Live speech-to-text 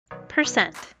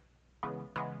percent?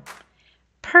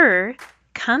 Per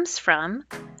comes from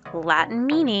Latin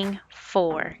meaning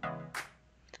for.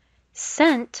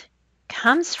 Cent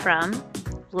comes from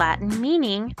Latin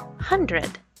meaning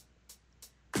hundred.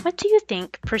 What do you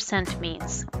think percent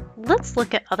means? Let's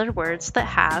look at other words that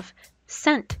have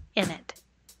cent in it.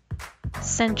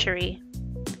 Century.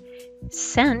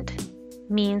 Cent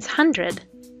means hundred.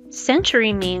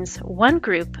 Century means one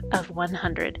group of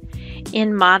 100.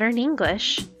 In modern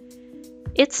English,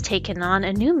 it's taken on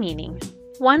a new meaning,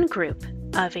 one group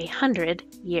of 100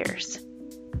 years.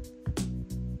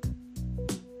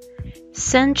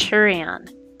 Centurion.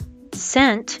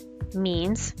 Cent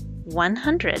means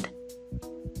 100.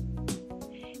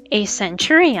 A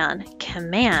centurion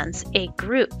commands a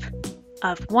group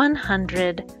of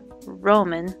 100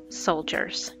 Roman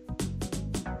soldiers.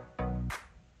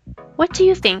 What do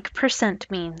you think percent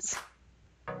means?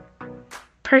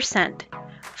 Percent,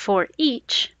 for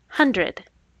each 100.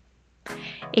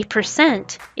 A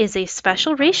percent is a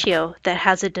special ratio that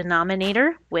has a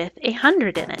denominator with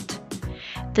 100 in it.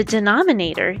 The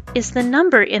denominator is the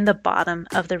number in the bottom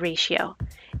of the ratio.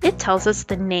 It tells us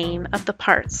the name of the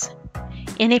parts.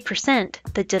 In a percent,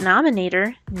 the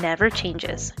denominator never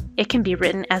changes. It can be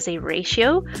written as a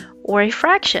ratio or a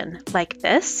fraction, like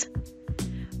this,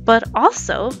 but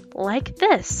also like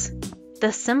this.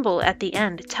 The symbol at the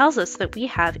end tells us that we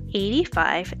have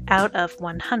 85 out of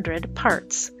 100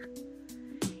 parts.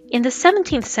 In the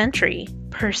 17th century,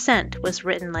 percent was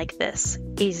written like this,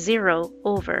 a 0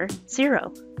 over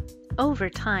 0.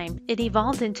 Over time, it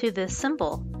evolved into this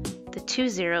symbol. The two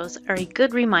zeros are a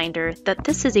good reminder that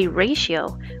this is a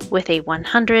ratio with a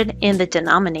 100 in the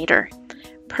denominator.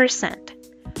 Percent,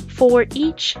 for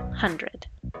each 100.